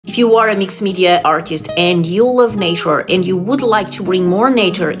If you are a mixed media artist and you love nature and you would like to bring more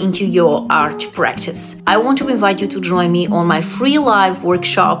nature into your art practice, I want to invite you to join me on my free live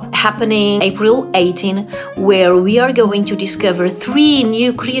workshop happening April 18, where we are going to discover 3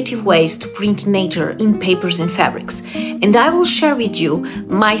 new creative ways to print nature in papers and fabrics. And I will share with you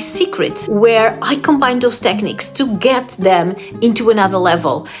my secrets where I combine those techniques to get them into another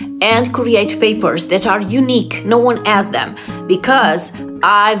level and create papers that are unique, no one has them, because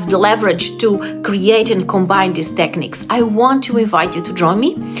I've leveraged to create and combine these techniques. I want to invite you to join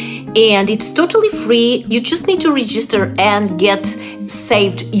me, and it's totally free. You just need to register and get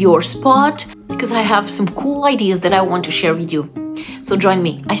saved your spot, because I have some cool ideas that I want to share with you. So join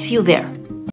me. I see you there.